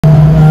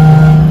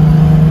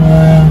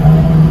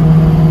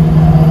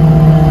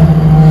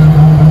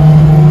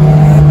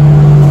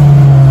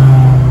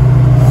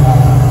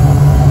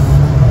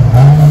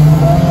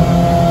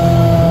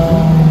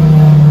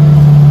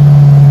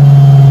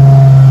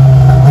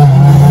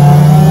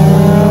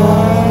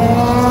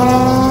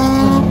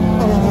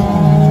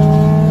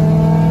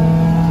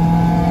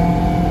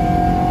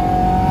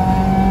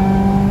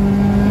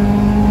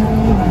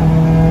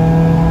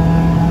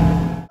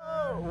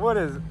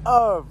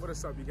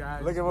is up, you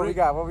guys? Look at what we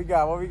got. What we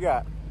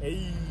got?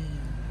 Hey.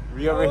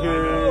 We over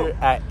here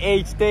at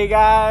Hday,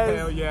 guys.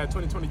 Hell yeah,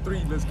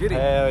 2023. Let's get it.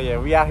 Hell yeah.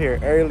 We out here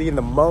early in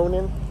the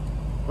morning.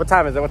 What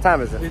time is it?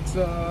 It's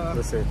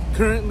let's see.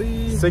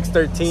 currently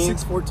 6:13.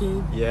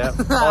 6:14. Yeah.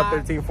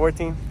 13,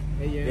 14.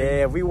 Hey,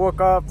 yeah, we woke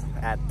up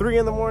at 3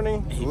 in the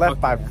morning, hey, left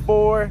by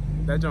 4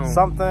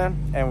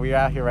 something, and we're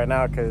out here right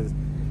now because,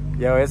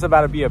 yo, it's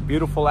about to be a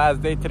beautiful ass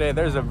day today.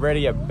 There's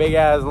already a big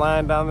ass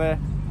line down there.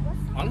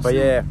 Honestly, but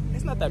yeah,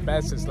 it's not that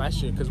bad since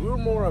last year because we were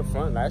more up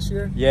front last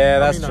year. Yeah,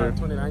 that's true.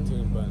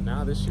 2019, but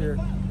now this year,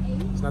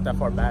 it's not that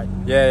far back.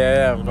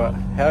 Yeah. But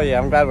hell yeah,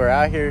 I'm glad we're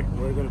out here.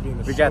 We're gonna be in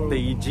the show. We got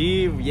the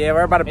EG. Yeah,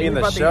 we're about to be in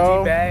the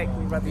show.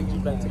 We brought the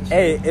EG back to the show.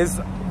 Hey, it's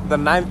the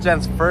 9th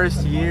gen's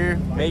first year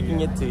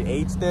making it to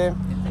Hday,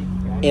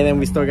 and then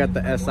we still got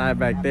the SI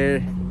back there.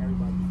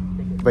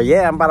 But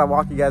yeah, I'm about to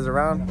walk you guys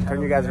around,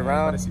 turn you guys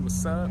around, see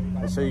what's up,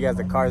 and show you guys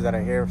the cars that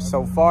are here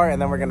so far,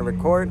 and then we're gonna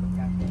record,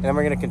 and then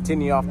we're gonna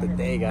continue off the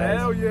day, guys.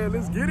 Hell yeah,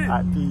 let's get it.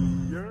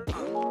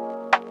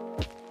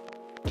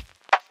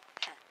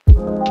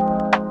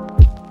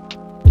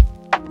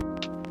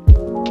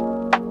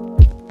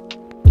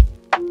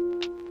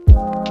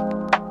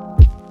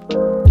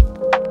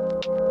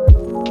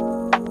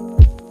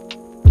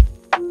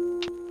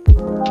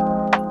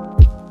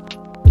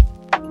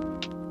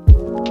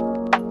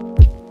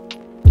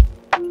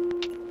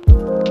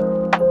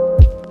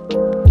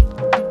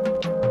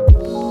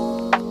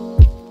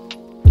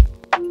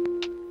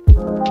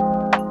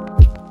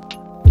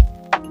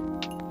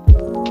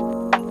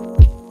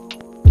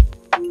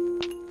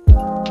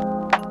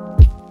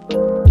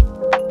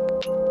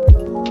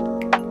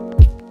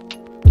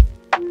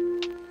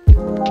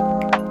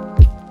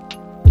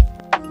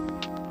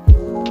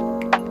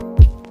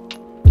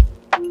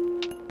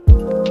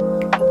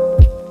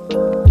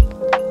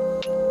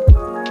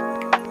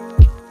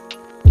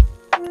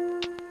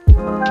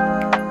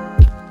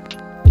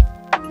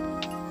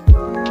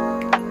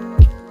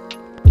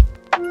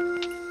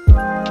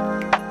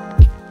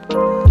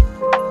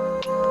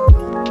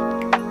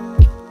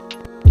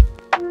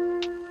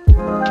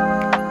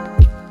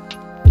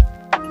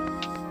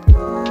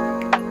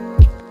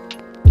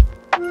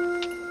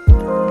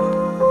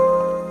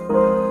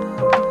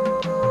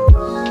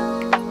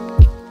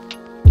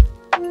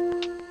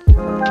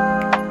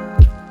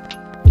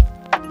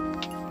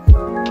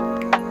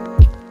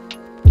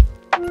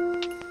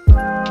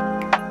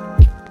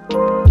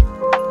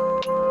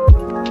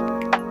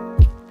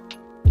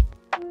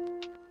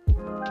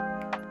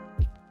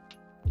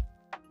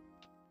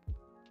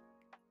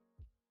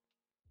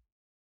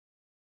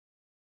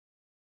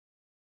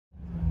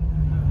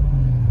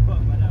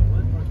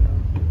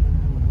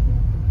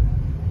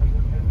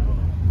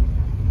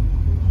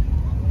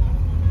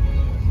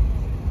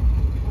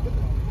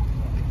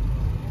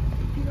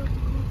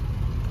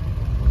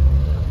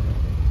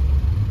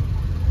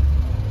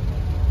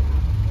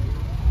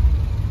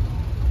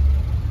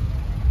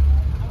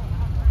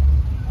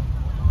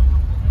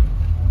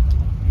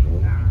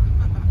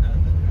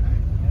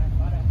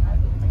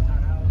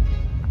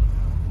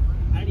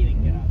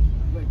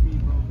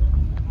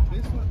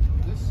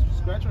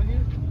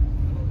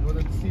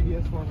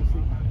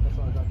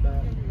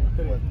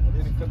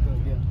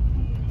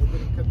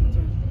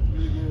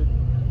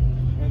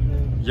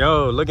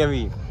 Yo, look at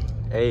me.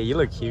 Hey, you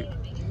look cute.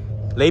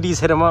 Ladies,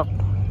 hit him up.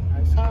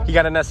 He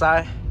got an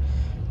SI,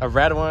 a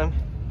red one.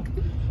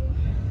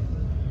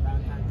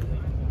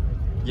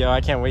 Yo,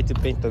 I can't wait to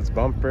paint this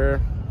bumper.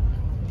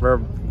 I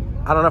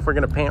don't know if we're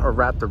gonna paint or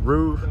wrap the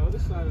roof.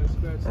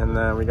 And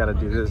then we gotta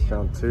do this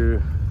jump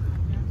too.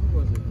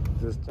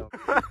 This jump.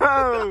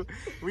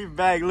 We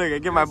back. Look, I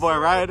get my boy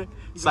right.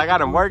 So I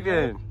got him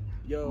working.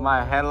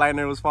 My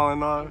headliner was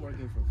falling off.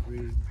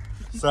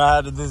 So I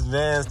had to this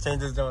Vans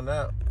change this joint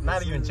out.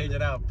 Not even change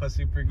it out, put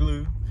super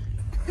glue.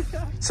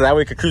 So that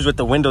way we could cruise with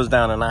the windows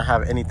down and not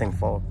have anything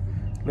fall.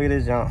 Look at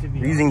this jump.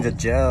 We're using the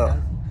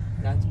gel.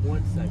 That's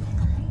one second.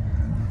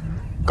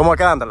 ¿Cómo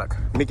quedando, loco?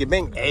 Mickey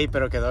Bing. Hey,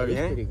 pero quedó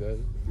bien. Pretty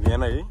good.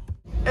 Bien ahí.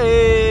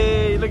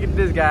 Hey, look at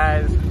this,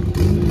 guys.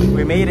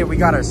 We made it. We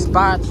got our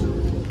spot.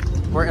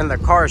 We're in the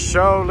car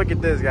show. Look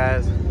at this,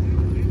 guys.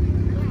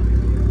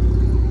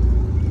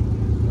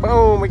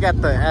 Boom. We got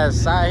the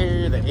SI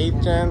here, the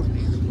 8th gen.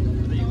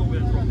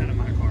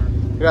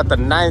 We got the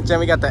 9th gen.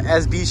 We got the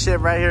SB shit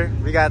right here.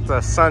 We got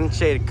the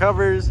sunshade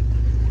covers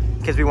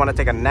in case we want to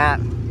take a nap.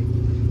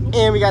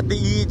 And we got the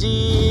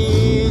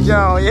EG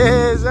Joe.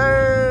 Yes,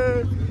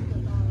 sir.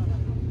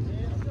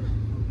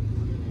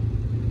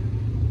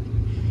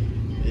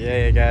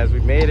 Yeah, guys,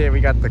 we made it.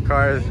 We got the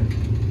cars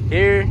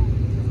here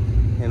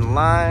in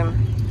line.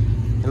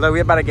 And look, we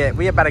about to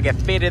get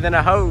fitted in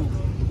a hoe.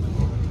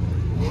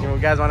 You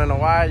guys want to know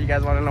why? You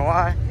guys want to know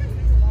why?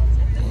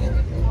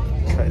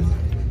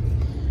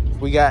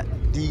 We got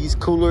these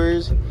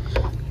coolers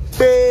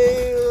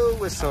filled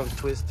with some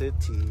twisted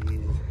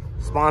teas.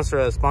 Sponsor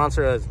us.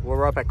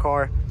 We're up at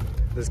car.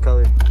 This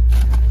color.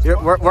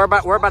 We're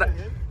about to.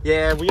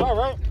 Yeah, we are,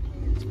 right?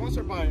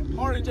 Sponsored by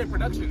Hday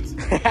Productions.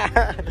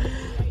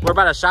 We're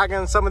about to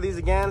shotgun some of these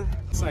again.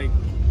 It's like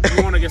If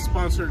you want to get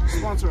sponsored,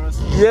 sponsor us.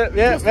 Yeah.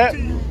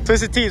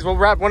 Twisted Tees. We'll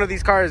wrap one of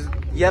these cars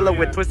yellow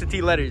with Twisted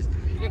T letters.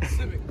 You got the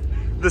Civic.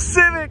 The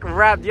Civic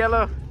wrapped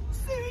yellow.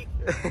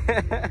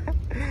 Civic.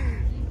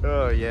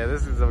 Oh yeah,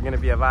 this is gonna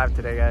be a vibe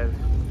today, guys.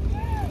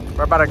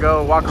 We're about to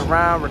go walk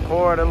around,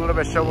 record a little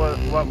bit, show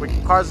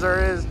what cars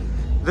there is.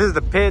 This is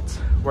the pit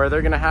where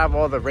they're gonna have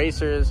all the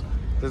racers.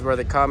 This is where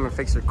they come and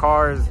fix their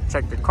cars,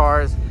 check their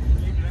cars.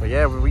 But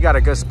yeah, we got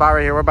a good spot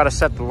right here. We're about to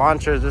set the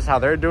launchers. This is how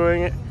they're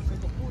doing it.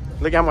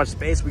 Look how much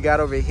space we got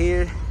over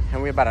here.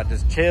 And we're about to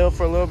just chill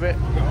for a little bit.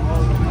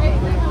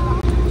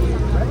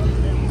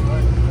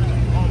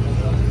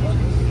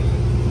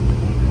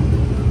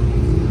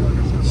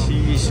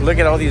 Sheesh, look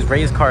at all these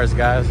race cars,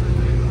 guys.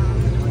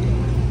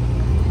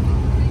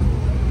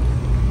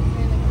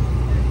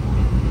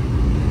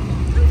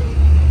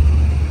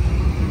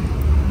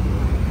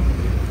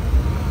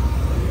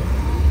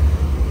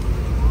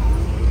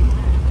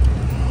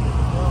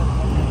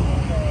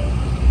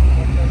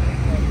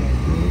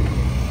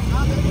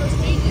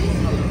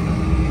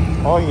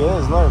 Oh, he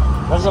is. Look.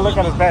 Let's go look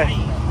at his back.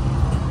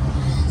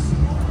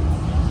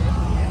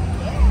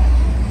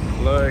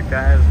 Look,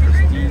 guys.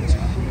 Prestige.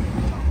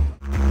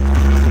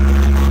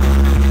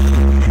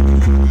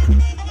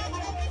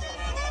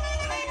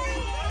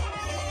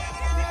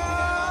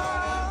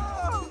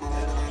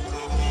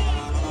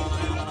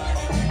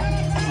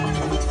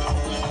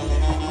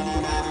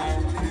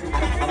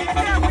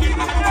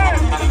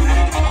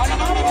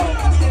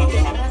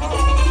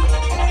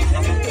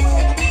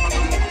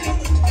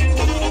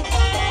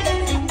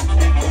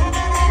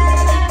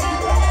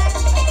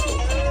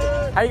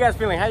 How you guys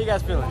feeling? How you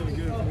guys feeling?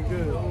 Feeling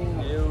good.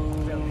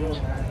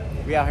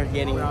 We out here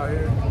getting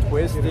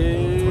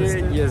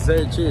twisted. Yes,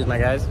 sir. Cheers, my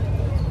guys.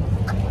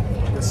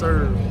 Yes,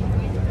 sir.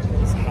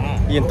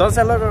 Y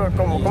entonces, loco,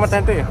 ¿cómo te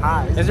sentís?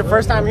 It's your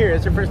first time here.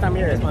 It's your first time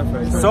here. It's my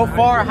first time. So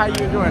far, how you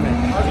enjoying it?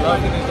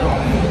 Look.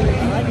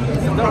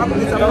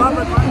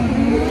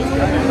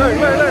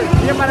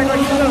 We about to go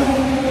look.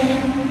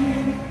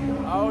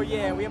 Oh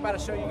yeah, we about to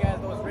show you guys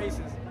those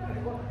races.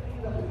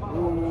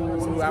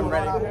 Ooh, I'm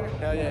ready.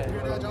 Hell yeah.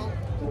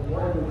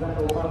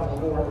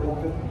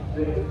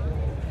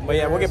 But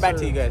yeah, we'll get back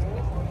to you guys.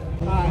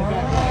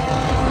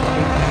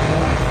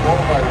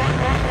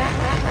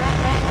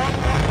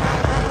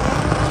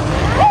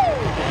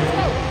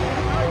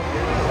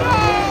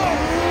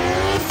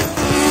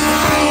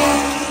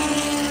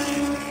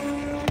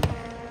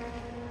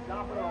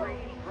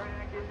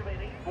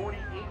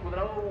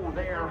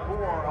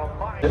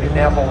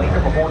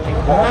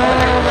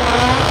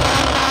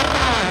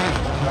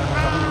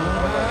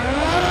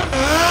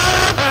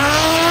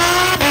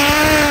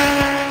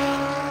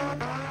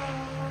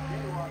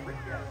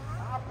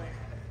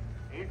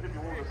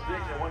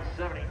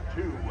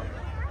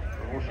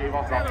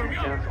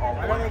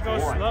 Why don't they go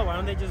slow? Why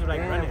don't they just like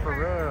run it? For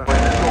real.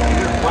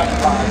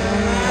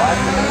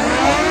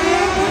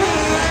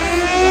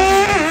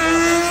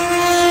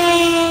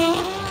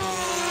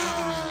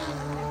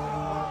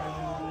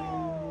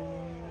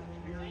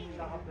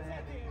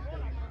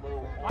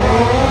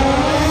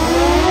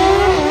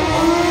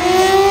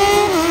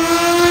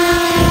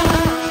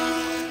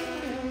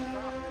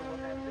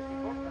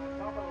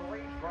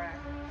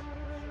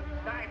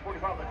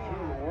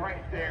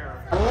 Right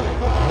there.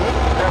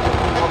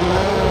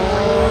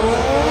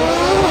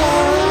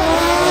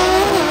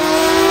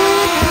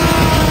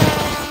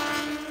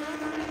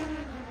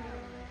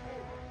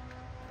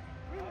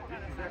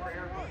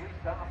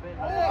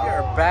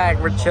 We're back.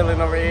 We're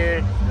chilling over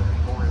here.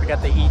 We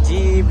got the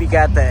EG. We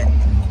got the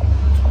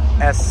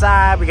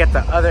SI. We got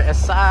the other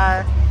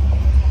SI.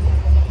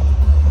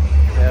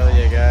 Hell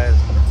yeah, guys.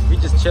 We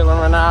just chilling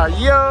right now.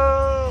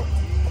 Yo!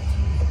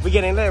 We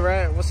getting lit,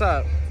 right? What's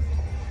up?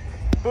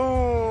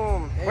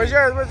 Boom! Hey. Where's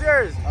yours? Where's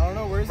yours? I don't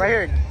know. Where's right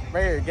here.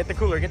 Right here. Get the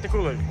cooler. Get the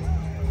cooler.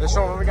 Let's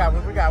show them what we got.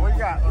 What we got? What you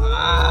got?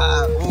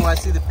 Oh, I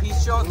see the peach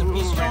shot. The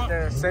peach Right shot.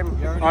 there. Same.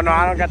 Oh no,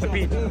 I don't got the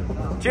peach.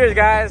 Cheers,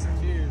 guys.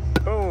 Cheers.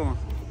 Boom.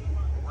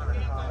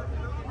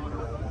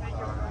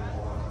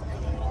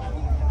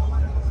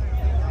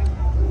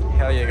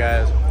 Hell yeah,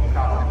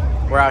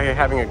 guys. We're out here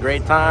having a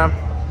great time.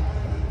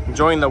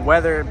 Enjoying the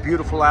weather.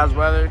 Beautiful ass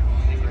weather.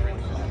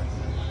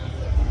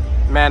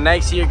 Man,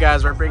 next year,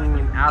 guys, we're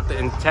bringing out the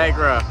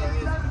Integra.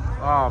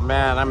 Oh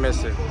man, I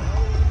miss it.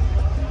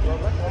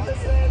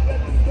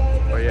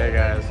 But yeah,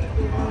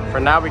 guys. For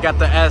now, we got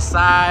the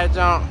SI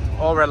jump,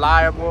 all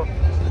reliable.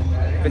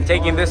 Been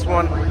taking this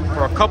one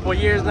for a couple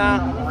years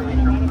now.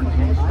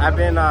 I've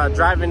been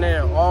driving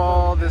it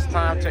all this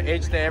time to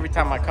Hday every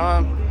time I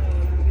come.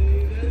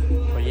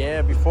 But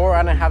yeah, before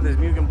I didn't have this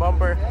Mugen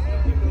bumper.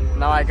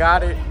 Now I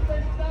got it.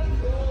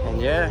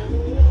 And yeah.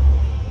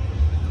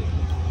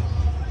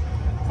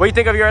 What do you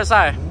think of your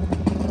SI?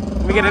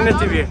 We get an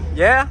interview.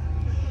 Yeah?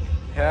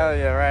 Hell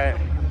yeah, right.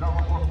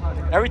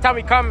 Every time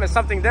we come, it's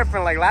something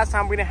different. Like last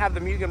time we didn't have the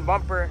Mugen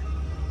bumper.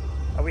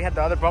 We had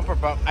the other bumper,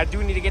 but I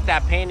do need to get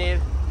that painted.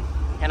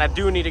 And I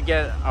do need to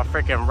get a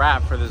freaking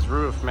wrap for this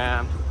roof,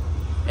 man.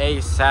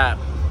 ASAP.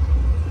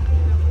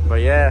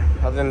 But yeah,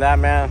 other than that,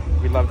 man,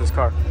 we love this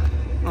car.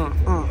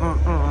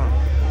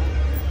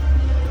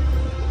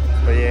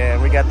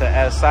 got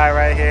the SI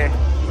right here.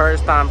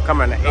 First time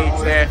coming to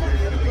H there.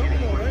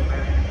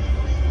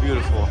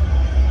 Beautiful.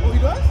 Oh, he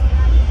does?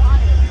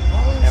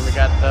 And we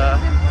got the